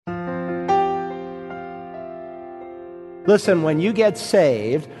Listen, when you get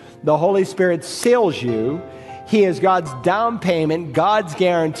saved, the Holy Spirit seals you. He is God's down payment, God's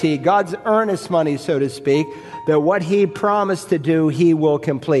guarantee, God's earnest money, so to speak, that what He promised to do, He will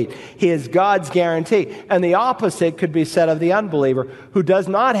complete. He is God's guarantee. And the opposite could be said of the unbeliever who does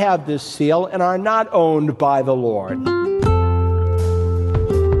not have this seal and are not owned by the Lord.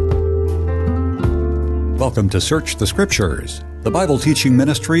 Welcome to Search the Scriptures, the Bible teaching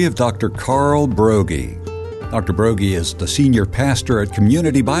ministry of Dr. Carl Broggi. Dr. Broggi is the senior pastor at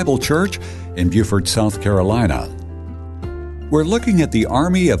Community Bible Church in Beaufort, South Carolina. We're looking at the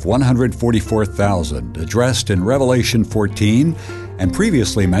army of 144,000 addressed in Revelation 14 and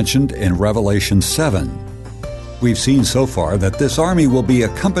previously mentioned in Revelation 7. We've seen so far that this army will be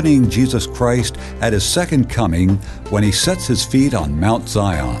accompanying Jesus Christ at His second coming when He sets His feet on Mount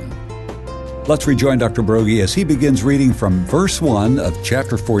Zion. Let's rejoin Dr. Broggi as he begins reading from verse 1 of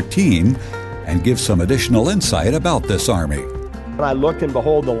chapter 14 and gives some additional insight about this army. And I looked, and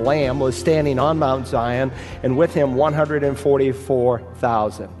behold, the Lamb was standing on Mount Zion, and with Him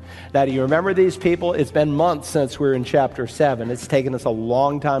 144,000. Now, do you remember these people? It's been months since we were in chapter 7. It's taken us a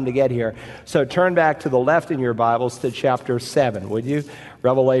long time to get here. So turn back to the left in your Bibles to chapter 7, would you?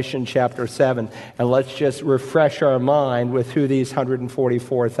 Revelation chapter 7. And let's just refresh our mind with who these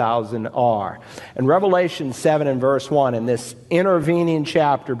 144,000 are. In Revelation 7 and verse 1, in this intervening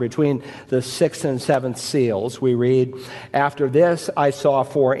chapter between the sixth and seventh seals, we read, "After this I saw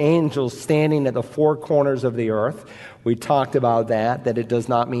four angels standing at the four corners of the earth." We talked about that it does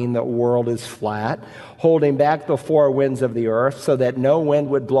not mean the world is flat, holding back the four winds of the earth so that no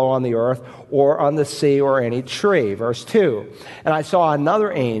wind would blow on the earth or on the sea or any tree. Verse 2, "And I saw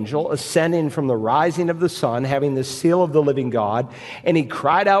another angel ascending from the rising of the sun, having the seal of the living God, and he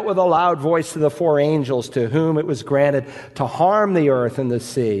cried out with a loud voice to the four angels to whom it was granted to harm the earth and the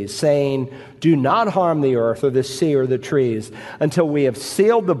sea, saying, 'Do not harm the earth or the sea or the trees until we have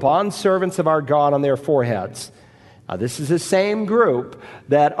sealed the bondservants of our God on their foreheads.'" Now, this is the same group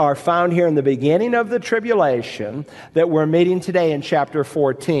that are found here in the beginning of the tribulation that we're meeting today in chapter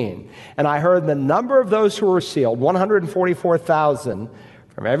 14. And I heard the number of those who were sealed, 144,000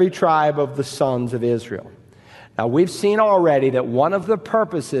 from every tribe of the sons of Israel. Now, we've seen already that one of the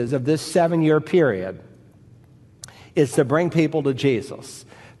purposes of this 7-year period is to bring people to Jesus.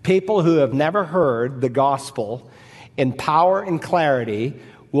 People who have never heard the gospel in power and clarity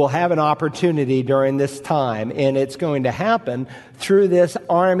will have an opportunity during this time, and it's going to happen through this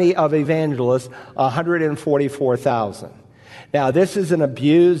army of evangelists, 144,000. Now, this is an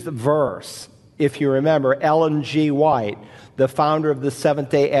abused verse. If you remember, Ellen G. White, the founder of the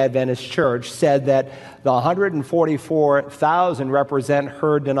Seventh-day Adventist Church, said that the 144,000 represent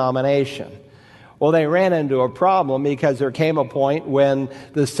her denomination. Well, they ran into a problem because there came a point when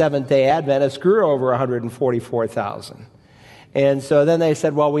the Seventh-day Adventists grew over 144,000. And so then they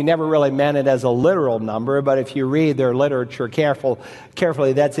said, well, we never really meant it as a literal number, but if you read their literature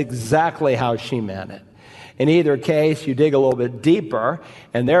carefully, that's exactly how she meant it. In either case, you dig a little bit deeper,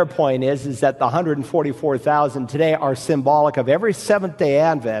 and their point is that the 144,000 today are symbolic of every Seventh-day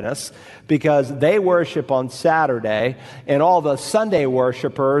Adventist because they worship on Saturday, and all the Sunday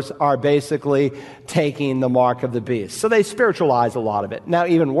worshipers are basically taking the mark of the beast. So they spiritualize a lot of it. Now,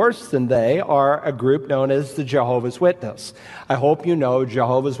 even worse than they are a group known as the Jehovah's Witness. I hope you know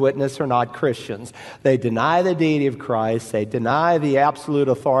Jehovah's Witnesses are not Christians. They deny the deity of Christ. They deny the absolute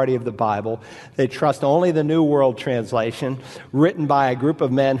authority of the Bible. They trust only the New World Translation, written by a group of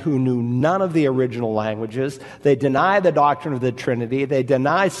men who knew none of the original languages. They deny the doctrine of the Trinity. They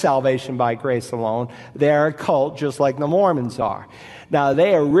deny salvation by grace alone. They're a cult just like the Mormons are. Now,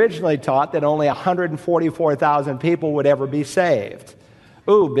 they originally taught that only 144,000 people would ever be saved.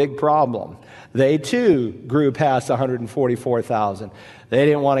 Ooh, big problem. They too grew past 144,000. They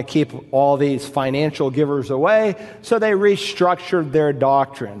didn't want to keep all these financial givers away, so they restructured their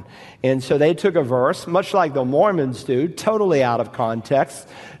doctrine. And so they took a verse, much like the Mormons do, totally out of context,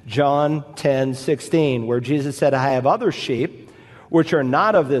 John 10:16, where Jesus said, "I have other sheep which are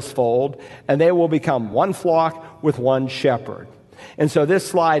not of this fold, and they will become one flock with one shepherd." And so this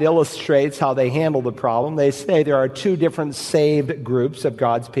slide illustrates how they handle the problem. They say there are two different saved groups of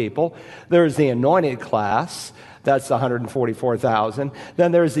God's people. There's the anointed class, that's the 144,000.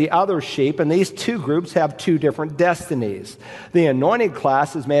 Then there's the other sheep, and these two groups have two different destinies. The anointed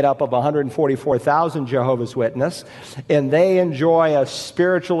class is made up of 144,000 Jehovah's Witnesses, and they enjoy a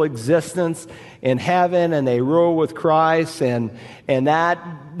spiritual existence in heaven, and they rule with Christ, and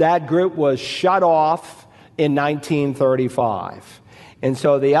that group was shut off in 1935. And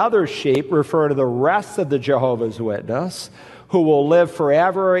so the other sheep refer to the rest of the Jehovah's Witnesses who will live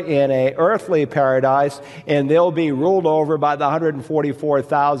forever in an earthly paradise, and they'll be ruled over by the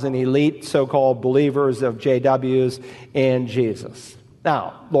 144,000 elite so-called believers of JWs in Jesus.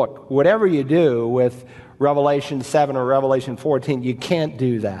 Now, look, whatever you do with Revelation 7 or Revelation 14, you can't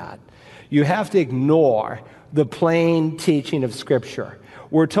do that. You have to ignore the plain teaching of Scripture.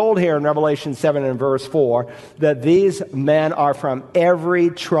 We're told here in Revelation 7 and verse 4 that these men are from every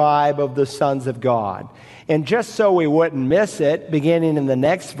tribe of the sons of God. And just so we wouldn't miss it, beginning in the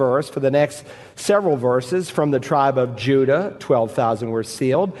next verse, for the next several verses, from the tribe of Judah, 12,000 were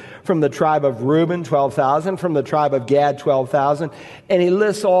sealed. From the tribe of Reuben, 12,000. From the tribe of Gad, 12,000. And he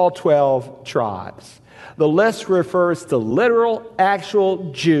lists all 12 tribes. The list refers to literal,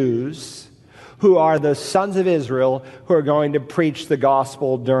 actual Jews who are the sons of Israel who are going to preach the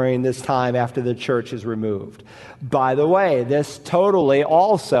gospel during this time after the church is removed. By the way, this totally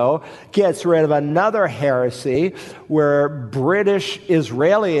also gets rid of another heresy where British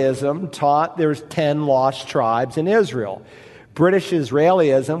Israelism taught there's 10 lost tribes in Israel. British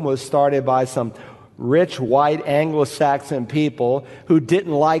Israelism was started by some rich white Anglo-Saxon people who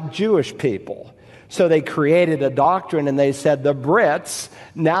didn't like Jewish people. So they created a doctrine and they said the Brits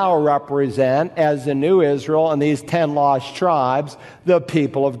now represent, as the new Israel and these 10 lost tribes, the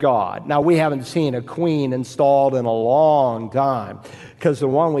people of God. Now, we haven't seen a queen installed in a long time because the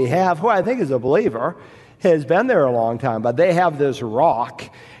one we have, who I think is a believer, has been there a long time. But they have this rock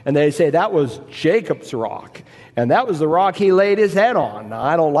and they say that was Jacob's rock. And that was the rock he laid his head on. Now,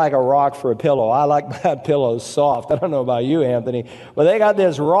 I don't like a rock for a pillow. I like that pillow soft. I don't know about you, Anthony. But they got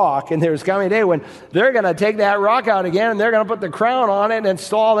this rock, and there's coming a day when they're going to take that rock out again, and they're going to put the crown on it and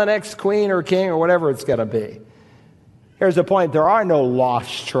install the next queen or king or whatever it's going to be. Here's the point. There are no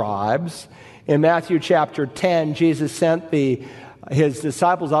lost tribes. In Matthew chapter 10, Jesus sent his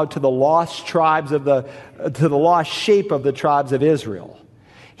disciples out to the lost tribes to the lost sheep of the tribes of Israel.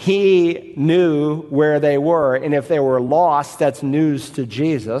 He knew where they were, and if they were lost, that's news to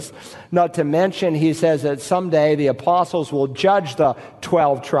Jesus. Not to mention, he says that someday the apostles will judge the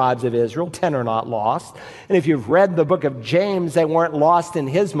 12 tribes of Israel. 10 are not lost. And if you've read the book of James, they weren't lost in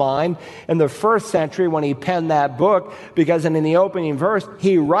his mind in the first century when he penned that book, because in the opening verse,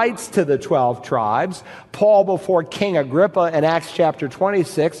 he writes to the 12 tribes. Paul, before King Agrippa in Acts chapter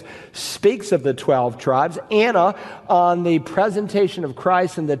 26, speaks of the 12 tribes. Anna, on the presentation of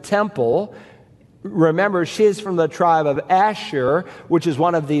Christ in the temple, remember, she's from the tribe of Asher, which is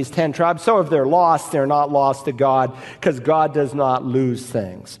one of these 10 tribes. So if they're lost, they're not lost to God, because God does not lose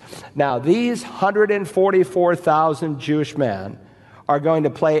things. Now, these 144,000 Jewish men are going to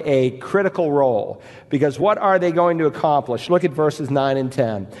play a critical role, because what are they going to accomplish? Look at verses 9 and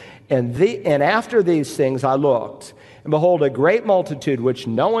 10. And after these things I looked, and behold, a great multitude which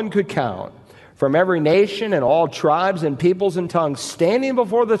no one could count, from every nation and all tribes and peoples and tongues, standing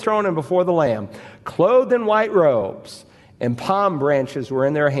before the throne and before the Lamb, clothed in white robes, and palm branches were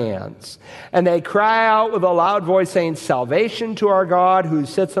in their hands. And they cry out with a loud voice, saying, Salvation to our God who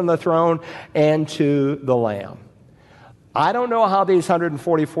sits on the throne and to the Lamb. I don't know how these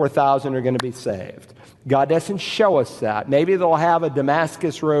 144,000 are going to be saved. God doesn't show us that. Maybe they'll have a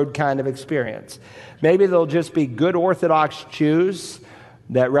Damascus Road kind of experience. Maybe they'll just be good Orthodox Jews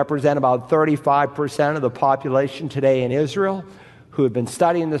that represent about 35% of the population today in Israel, who have been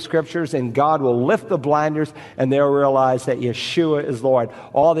studying the Scriptures, and God will lift the blinders and they'll realize that Yeshua is Lord.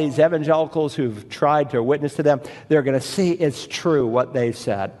 All these evangelicals who've tried to witness to them, they're going to see it's true what they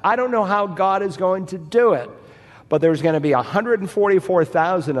said. I don't know how God is going to do it, but there's going to be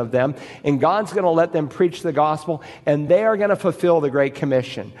 144,000 of them, and God's going to let them preach the gospel, and they are going to fulfill the Great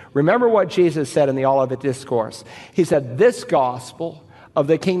Commission. Remember what Jesus said in the Olivet Discourse. He said, this gospel of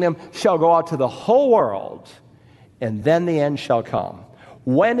the kingdom shall go out to the whole world, and then the end shall come.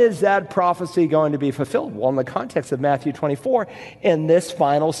 When is that prophecy going to be fulfilled? Well, in the context of Matthew 24, in this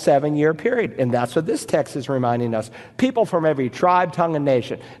final 7-year period. And that's what this text is reminding us. People from every tribe, tongue, and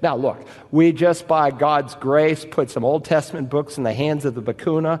nation. Now, look, we just, by God's grace, put some Old Testament books in the hands of the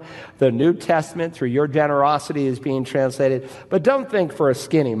Bakuna. The New Testament, through your generosity, is being translated. But don't think for a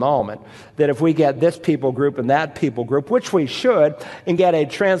skinny moment that if we get this people group and that people group, which we should, and get a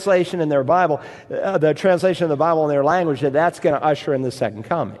translation in their Bible, the translation of the Bible in their language, that's going to usher in the second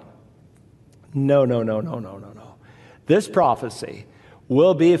coming. No. This prophecy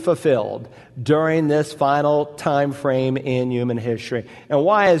will be fulfilled during this final time frame in human history. And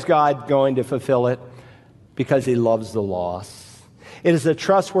why is God going to fulfill it? Because he loves the lost. It is a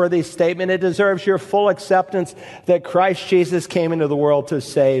trustworthy statement. It deserves your full acceptance that Christ Jesus came into the world to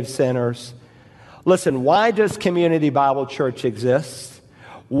save sinners. Listen, why does Community Bible Church exist?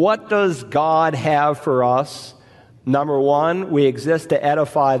 What does God have for us? Number one, we exist to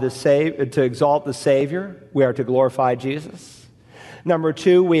to exalt the Savior. We are to glorify Jesus. Number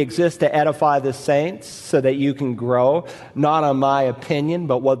two, we exist to edify the saints so that you can grow, not on my opinion,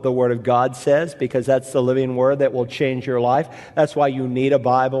 but what the Word of God says, because that's the living Word that will change your life. That's why you need a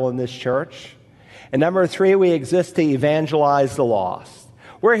Bible in this church. And number three, we exist to evangelize the lost.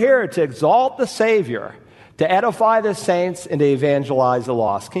 We're here to exalt the Savior, to edify the saints, and to evangelize the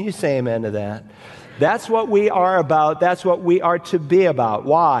lost. Can you say amen to that? That's what we are about. That's what we are to be about.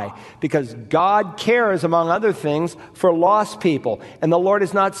 Why? Because God cares, among other things, for lost people. And the Lord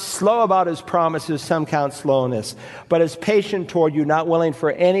is not slow about His promises, some count slowness, but is patient toward you, not willing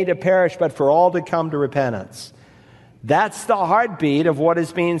for any to perish, but for all to come to repentance. That's the heartbeat of what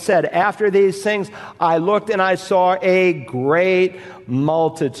is being said. After these things, I looked and I saw a great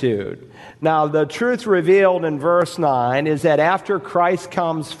multitude. Now, the truth revealed in verse 9 is that after Christ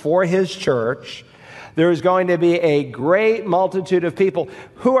comes for His church, there is going to be a great multitude of people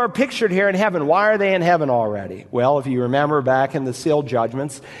who are pictured here in heaven. Why are they in heaven already? Well, if you remember back in the sealed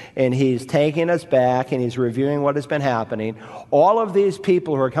judgments, and He's taking us back and He's reviewing what has been happening, all of these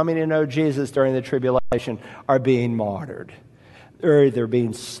people who are coming to know Jesus during the tribulation are being martyred. They're either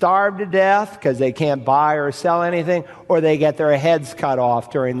being starved to death because they can't buy or sell anything, or they get their heads cut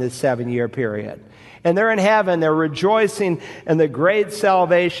off during this 7-year period. And they're in heaven. They're rejoicing in the great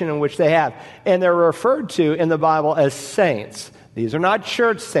salvation in which they have. And they're referred to in the Bible as saints. These are not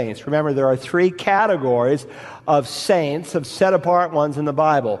church saints. Remember, there are 3 categories of saints, of set-apart ones in the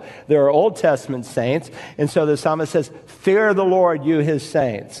Bible. There are Old Testament saints, and so the psalmist says, "Fear the Lord, you His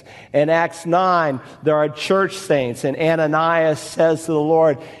saints." In Acts 9, there are church saints, and Ananias says to the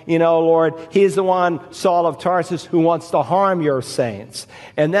Lord, "You know, Lord, he's the one, Saul of Tarsus, who wants to harm your saints."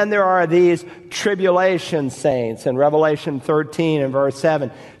 And then there are these tribulation saints, and Revelation 13 and verse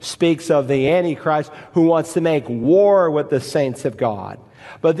 7 speaks of the Antichrist who wants to make war with the saints of God.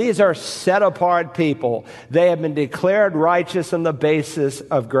 But these are set-apart people. They have been declared righteous on the basis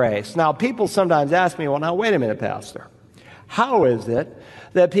of grace. Now, people sometimes ask me, well, now, wait a minute, Pastor. How is it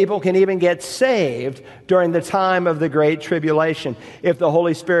that people can even get saved during the time of the Great Tribulation if the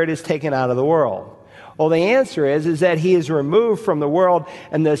Holy Spirit is taken out of the world? Well, the answer is that He is removed from the world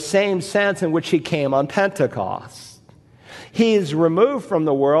in the same sense in which He came on Pentecost. He is removed from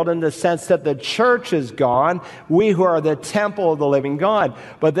the world in the sense that the church is gone, we who are the temple of the living God.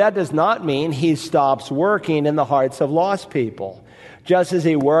 But that does not mean He stops working in the hearts of lost people. Just as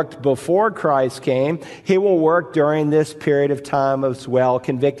He worked before Christ came, He will work during this period of time as well,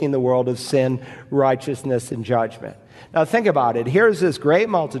 convicting the world of sin, righteousness, and judgment. Now think about it. Here's this great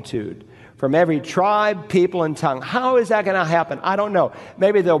multitude from every tribe, people, and tongue. How is that going to happen? I don't know.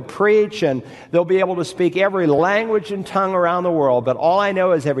 Maybe they'll preach and they'll be able to speak every language and tongue around the world. But all I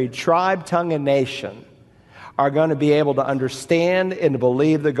know is every tribe, tongue, and nation are going to be able to understand and to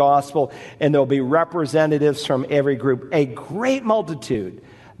believe the gospel. And there'll be representatives from every group. A great multitude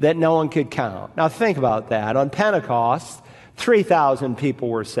that no one could count. Now think about that. On Pentecost, 3,000 people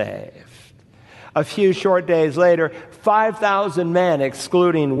were saved. A few short days later, 5,000 men,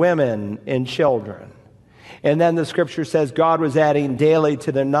 excluding women and children. And then the scripture says God was adding daily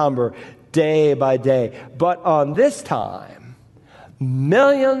to the number, day by day. But on this time,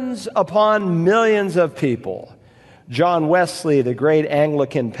 millions upon millions of people. John Wesley, the great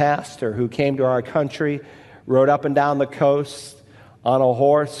Anglican pastor who came to our country, rode up and down the coast on a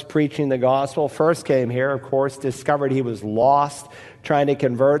horse preaching the gospel. First came here, of course, discovered he was lost, trying to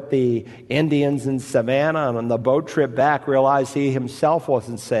convert the Indians in Savannah, and on the boat trip back realized he himself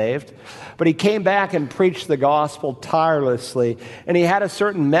wasn't saved. But he came back and preached the gospel tirelessly, and he had a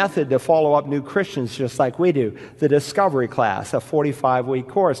certain method to follow up new Christians just like we do. The Discovery Class, a 45-week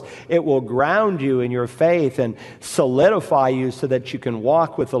course. It will ground you in your faith and solidify you so that you can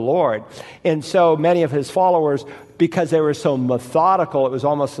walk with the Lord. And so many of his followers, because they were so methodical, it was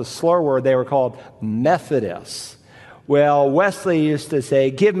almost a slur word, they were called Methodists. Well, Wesley used to say,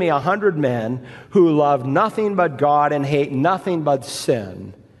 give me 100 men who love nothing but God and hate nothing but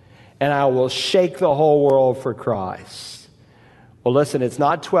sin, and I will shake the whole world for Christ. Well, listen, it's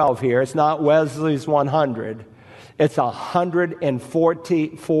not 12 here. It's not Wesley's 100. It's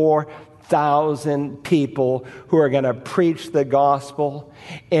 144,000 people who are going to preach the gospel.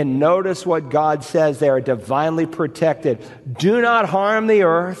 And notice what God says. They are divinely protected. Do not harm the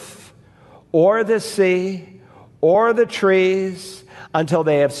earth or the sea or the trees until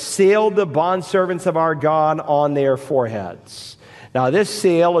they have sealed the bondservants of our God on their foreheads. Now, this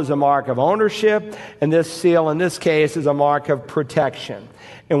seal is a mark of ownership, and this seal in this case is a mark of protection.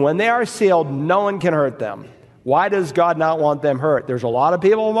 And when they are sealed, no one can hurt them. Why does God not want them hurt? There's a lot of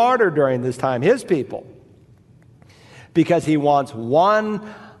people martyred during this time, his people. because he wants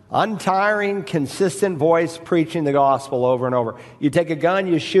one untiring, consistent voice preaching the gospel over and over. You take a gun,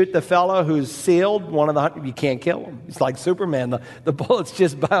 you shoot the fellow who's sealed, you can't kill him. It's like Superman. The bullets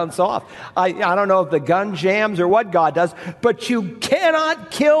just bounce off. I don't know if the gun jams or what God does, but you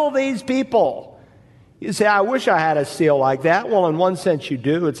cannot kill these people. You say, I wish I had a seal like that. Well, in one sense you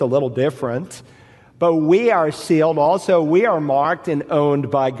do. It's a little different. But we are sealed also. We are marked and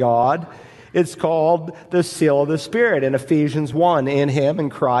owned by God. It's called the seal of the Spirit in Ephesians 1. In him, in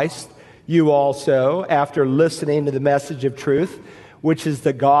Christ, you also, after listening to the message of truth, which is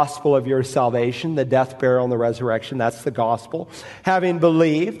the gospel of your salvation, the death, burial, and the resurrection, that's the gospel. Having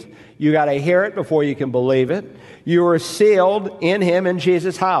believed, you got to hear it before you can believe it. You are sealed in him, in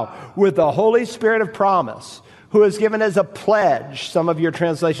Jesus. How? With the Holy Spirit of promise, who is given as a pledge. Some of your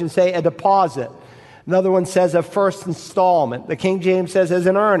translations say a deposit. Another one says a first installment. The King James says as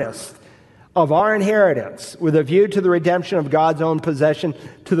an earnest of our inheritance, with a view to the redemption of God's own possession,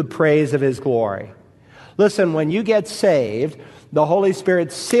 to the praise of his glory. Listen, when you get saved, the Holy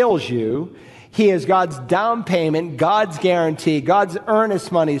Spirit seals you. He is God's down payment, God's guarantee, God's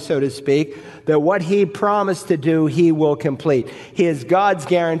earnest money, so to speak, that what he promised to do, he will complete. He is God's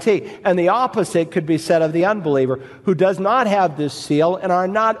guarantee. And the opposite could be said of the unbeliever, who does not have this seal and are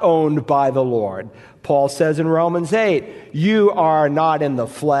not owned by the Lord. Paul says in Romans 8, you are not in the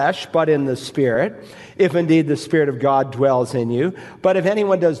flesh, but in the Spirit, if indeed the Spirit of God dwells in you. But if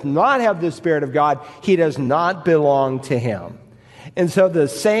anyone does not have the Spirit of God, he does not belong to him. And so the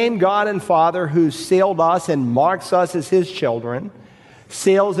same God and Father who sealed us and marks us as his children,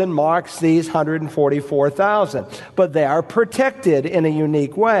 seals and marks these 144,000. But they are protected in a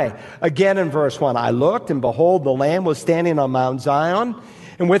unique way. Again in verse 1, I looked, and behold, the Lamb was standing on Mount Zion,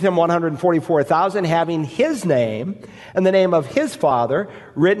 and with him 144,000, having his name and the name of his Father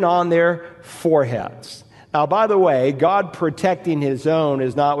written on their foreheads. Now, by the way, God protecting his own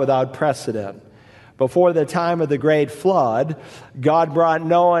is not without precedent. Before the time of the great flood, God brought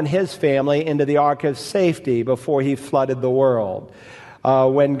Noah and his family into the ark of safety before he flooded the world.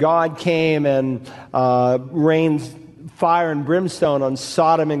 When God came and rained fire and brimstone on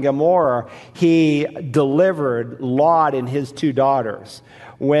Sodom and Gomorrah, he delivered Lot and his two daughters.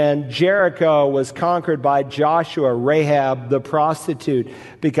 When Jericho was conquered by Joshua, Rahab, the prostitute,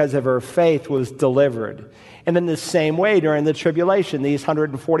 because of her faith, was delivered. And in the same way, during the tribulation, these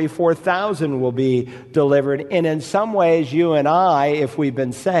 144,000 will be delivered. And in some ways, you and I, if we've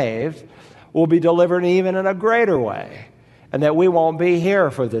been saved, will be delivered even in a greater way. And that we won't be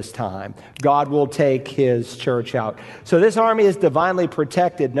here for this time. God will take his church out. So this army is divinely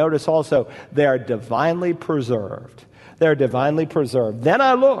protected. Notice also, they are divinely preserved. They're divinely preserved. Then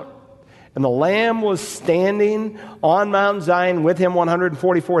I looked, and the Lamb was standing on Mount Zion, with him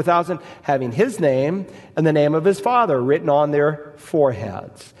 144,000, having his name and the name of his Father written on their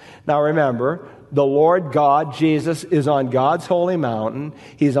foreheads. Now remember, the Lord God, Jesus, is on God's holy mountain.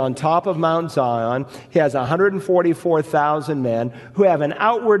 He's on top of Mount Zion. He has 144,000 men who have an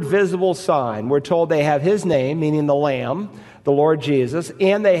outward visible sign. We're told they have his name, meaning the Lamb, the Lord Jesus,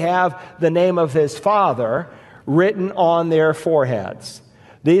 and they have the name of his Father written on their foreheads.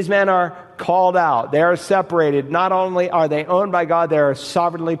 These men are called out. They are separated. Not only are they owned by God, they are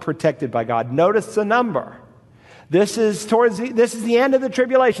sovereignly protected by God. Notice the number. This is the end of the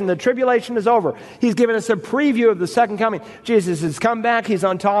tribulation. The tribulation is over. He's given us a preview of the second coming. Jesus has come back. He's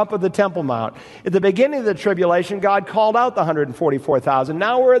on top of the Temple Mount. At the beginning of the tribulation, God called out the 144,000.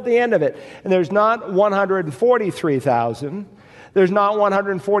 Now we're at the end of it. And there's not 143,000. There's not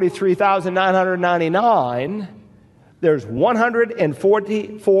 143,999. There's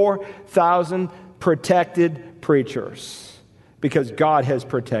 144,000 protected preachers because God has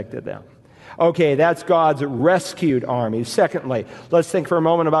protected them. Okay, that's God's rescued army. Secondly, let's think for a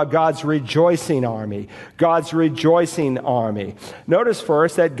moment about God's rejoicing army. God's rejoicing army. Notice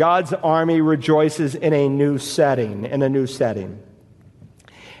first that God's army rejoices in a new setting. And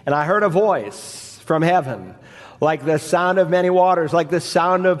I heard a voice from heaven, like the sound of many waters, like the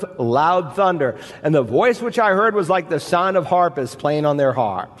sound of loud thunder. And the voice which I heard was like the sound of harpists playing on their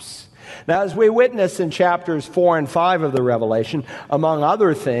harps. Now, as we witness in chapters 4 and 5 of the Revelation, among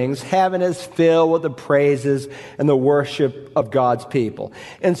other things, heaven is filled with the praises and the worship of God's people.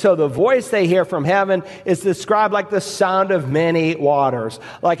 And so the voice they hear from heaven is described like the sound of many waters,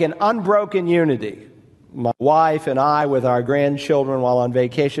 like an unbroken unity. My wife and I, with our grandchildren while on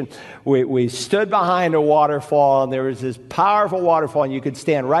vacation, we stood behind a waterfall, and there was this powerful waterfall, and you could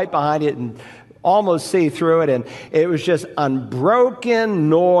stand right behind it and almost see through it, and it was just unbroken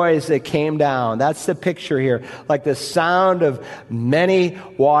noise that came down. That's the picture here, like the sound of many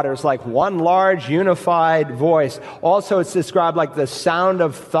waters, like one large unified voice. Also, it's described like the sound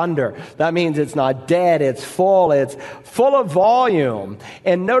of thunder. That means it's not dead, it's full of volume.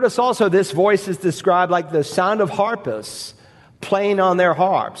 And notice also this voice is described like the sound of harpists playing on their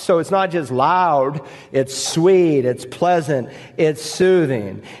harps. So it's not just loud, it's sweet, it's pleasant, it's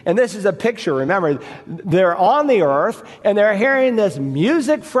soothing. And this is a picture. Remember, they're on the earth and they're hearing this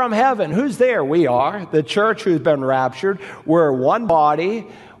music from heaven. Who's there? We are, the church who's been raptured. We're one body,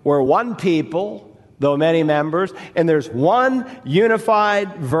 we're one people, though many members, and there's one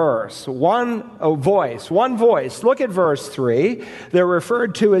unified verse, one voice. Look at verse 3. They're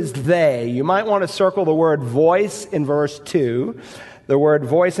referred to as they. You might want to circle the word voice in verse 2, the word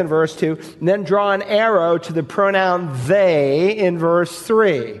voice in verse 2, and then draw an arrow to the pronoun they in verse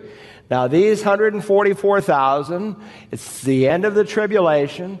 3. Now, these 144,000, it's the end of the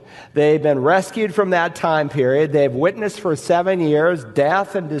tribulation. They've been rescued from that time period. They've witnessed for 7 years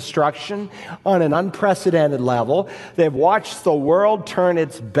death and destruction on an unprecedented level. They've watched the world turn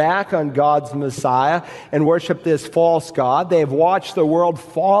its back on God's Messiah and worship this false god. They've watched the world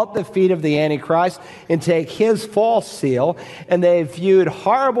fall at the feet of the Antichrist and take his false seal. And they've viewed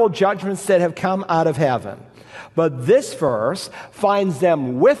horrible judgments that have come out of heaven. But this verse finds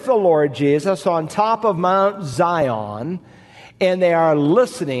them with the Lord Jesus on top of Mount Zion, and they are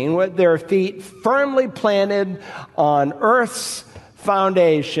listening with their feet firmly planted on earth's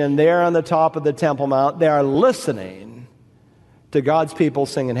foundation there on the top of the Temple Mount. They are listening to God's people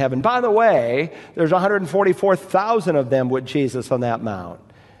sing in heaven. By the way, there's 144,000 of them with Jesus on that mount.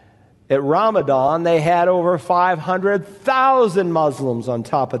 At Ramadan, they had over 500,000 Muslims on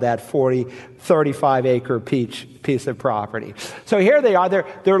top of that 35-acre piece of property. So here they are.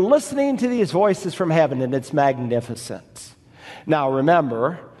 They're listening to these voices from heaven, and it's magnificent. Now,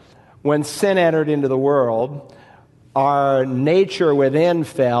 remember, when sin entered into the world, our nature within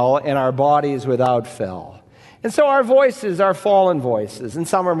fell, and our bodies without fell. And so our voices are fallen voices, and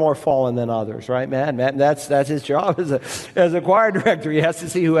some are more fallen than others, right, Matt? That's his job as a choir director. He has to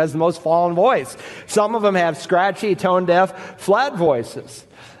see who has the most fallen voice. Some of them have scratchy, tone-deaf, flat voices.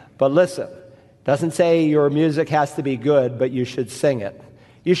 But listen, it doesn't say your music has to be good, but you should sing it.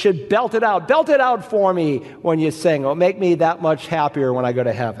 You should belt it out. Belt it out for me when you sing. It'll make me that much happier when I go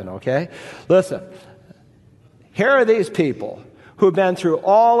to heaven, okay? Listen, here are these people who've been through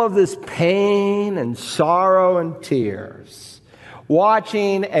all of this pain and sorrow and tears,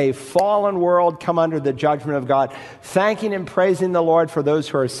 watching a fallen world come under the judgment of God, thanking and praising the Lord for those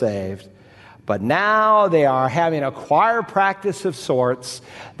who are saved. But now they are having a choir practice of sorts.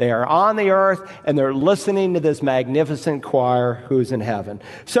 They are on the earth, and they're listening to this magnificent choir who's in heaven.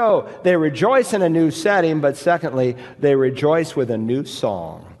 So they rejoice in a new setting, but secondly, they rejoice with a new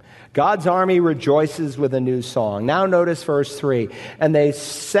song. God's army rejoices with a new song. Now notice verse 3. And they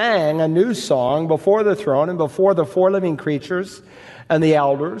sang a new song before the throne and before the four living creatures and the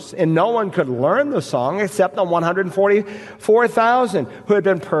elders. And no one could learn the song except the 144,000 who had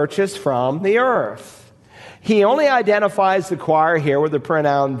been purchased from the earth. He only identifies the choir here with the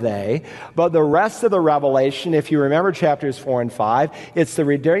pronoun they, but the rest of the revelation, if you remember chapters 4 and 5, it's the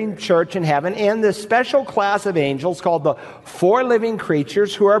redeemed church in heaven and this special class of angels called the four living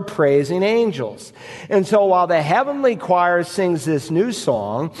creatures who are praising angels. And so while the heavenly choir sings this new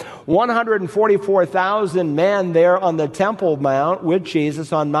song, 144,000 men there on the Temple Mount with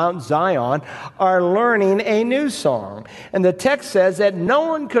Jesus on Mount Zion are learning a new song. And the text says that no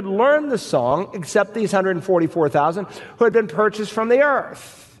one could learn the song except these 144,000 who had been purchased from the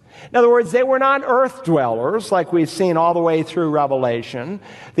earth. In other words, they were not earth dwellers like we've seen all the way through Revelation.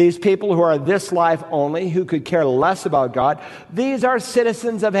 These people who are this life only, who could care less about God, these are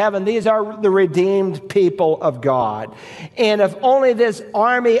citizens of heaven. These are the redeemed people of God. And if only this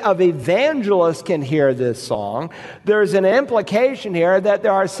army of evangelists can hear this song, there's an implication here that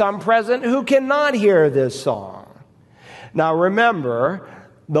there are some present who cannot hear this song. Now remember,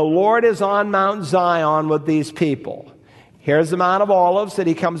 the Lord is on Mount Zion with these people. Here's the Mount of Olives that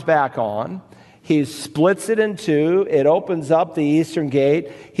he comes back on. He splits it in two. It opens up the eastern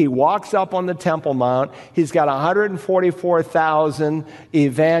gate. He walks up on the Temple Mount. He's got 144,000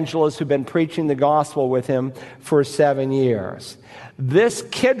 evangelists who've been preaching the gospel with him for 7 years. This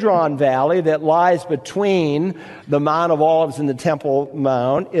Kidron Valley that lies between the Mount of Olives and the Temple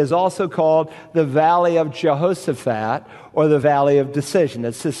Mount is also called the Valley of Jehoshaphat, or the Valley of Decision.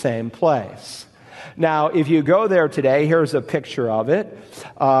 It's the same place. Now, if you go there today, here's a picture of it.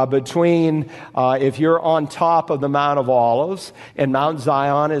 If you're on top of the Mount of Olives, and Mount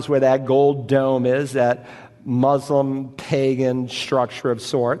Zion is where that gold dome is, that Muslim pagan structure of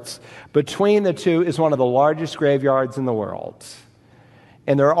sorts. Between the two is one of the largest graveyards in the world.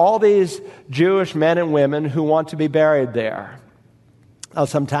 And there are all these Jewish men and women who want to be buried there.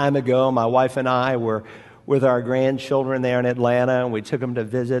 Some time ago, my wife and I were with our grandchildren there in Atlanta, and we took them to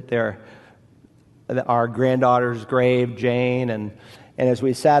visit our granddaughter's grave, Jane. And as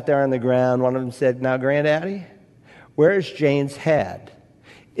we sat there on the ground, one of them said, "Now, Granddaddy, where's Jane's head?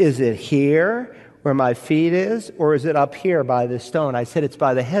 Is it here where my feet is, or is it up here by the stone?" I said, "It's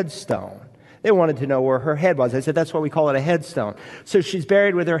by the headstone." They wanted to know where her head was. I said, "That's why we call it a headstone." So she's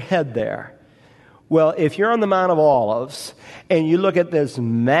buried with her head there. Well, if you're on the Mount of Olives and you look at this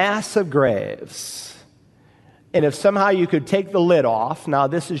mass of graves, and if somehow you could take the lid off, now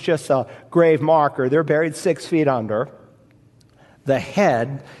this is just a grave marker, they're buried 6 feet under, the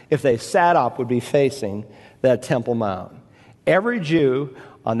head, if they sat up, would be facing that Temple Mount. Every Jew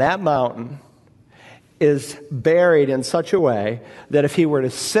on that mountain is buried in such a way that if he were to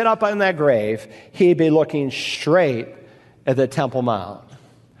sit up on that grave, he'd be looking straight at the Temple Mount.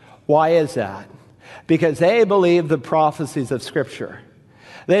 Why is that? Because they believe the prophecies of Scripture.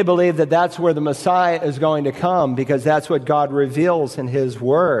 They believe that that's where the Messiah is going to come, because that's what God reveals in His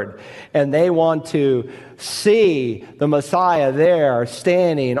Word. And they want to see the Messiah there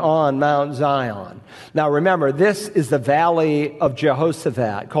standing on Mount Zion. Now remember, this is the Valley of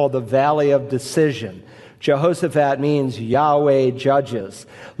Jehoshaphat, called the Valley of Decision. Jehoshaphat means Yahweh judges.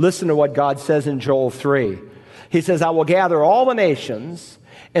 Listen to what God says in Joel 3. He says, "I will gather all the nations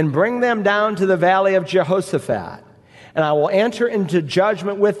and bring them down to the Valley of Jehoshaphat, and I will enter into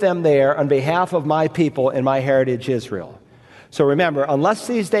judgment with them there on behalf of my people and my heritage Israel." So remember, unless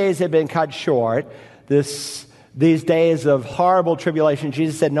these days had been cut short, these days of horrible tribulation,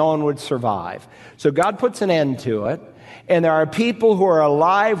 Jesus said no one would survive. So God puts an end to it. And there are people who are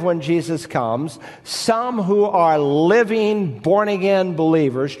alive when Jesus comes, some who are living, born-again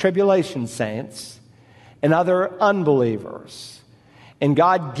believers, tribulation saints, and other unbelievers. And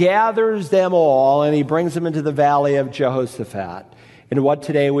God gathers them all, and He brings them into the Valley of Jehoshaphat, in what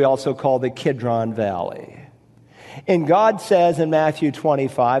today we also call the Kidron Valley. And God says in Matthew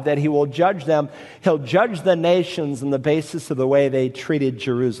 25 that He will judge them. He'll judge the nations on the basis of the way they treated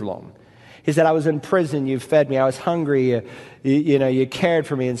Jerusalem. He said, "I was in prison, you fed me. I was hungry, you cared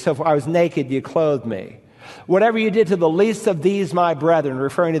for me, and so forth. I was naked, you clothed me. Whatever you did to the least of these, my brethren,"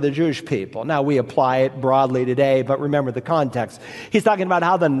 referring to the Jewish people. Now, we apply it broadly today, but remember the context. He's talking about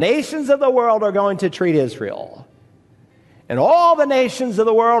how the nations of the world are going to treat Israel. And all the nations of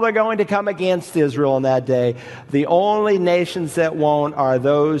the world are going to come against Israel on that day. The only nations that won't are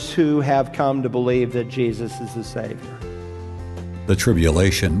those who have come to believe that Jesus is the Savior. The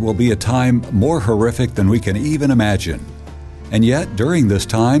tribulation will be a time more horrific than we can even imagine. And yet, during this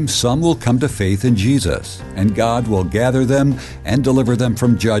time, some will come to faith in Jesus, and God will gather them and deliver them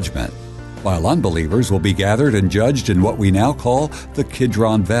from judgment, while unbelievers will be gathered and judged in what we now call the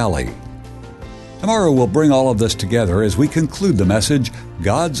Kidron Valley. Tomorrow we'll bring all of this together as we conclude the message,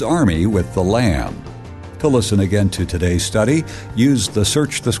 God's Army with the Lamb. To listen again to today's study, use the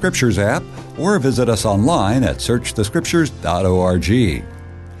Search the Scriptures app or visit us online at searchthescriptures.org.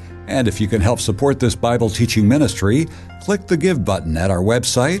 And if you can help support this Bible teaching ministry, click the Give button at our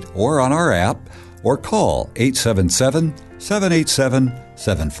website or on our app, or call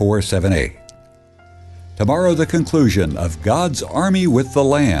 877-787-7478. Tomorrow, the conclusion of God's Army with the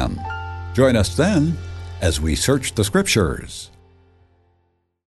Lamb. Join us then as we search the Scriptures.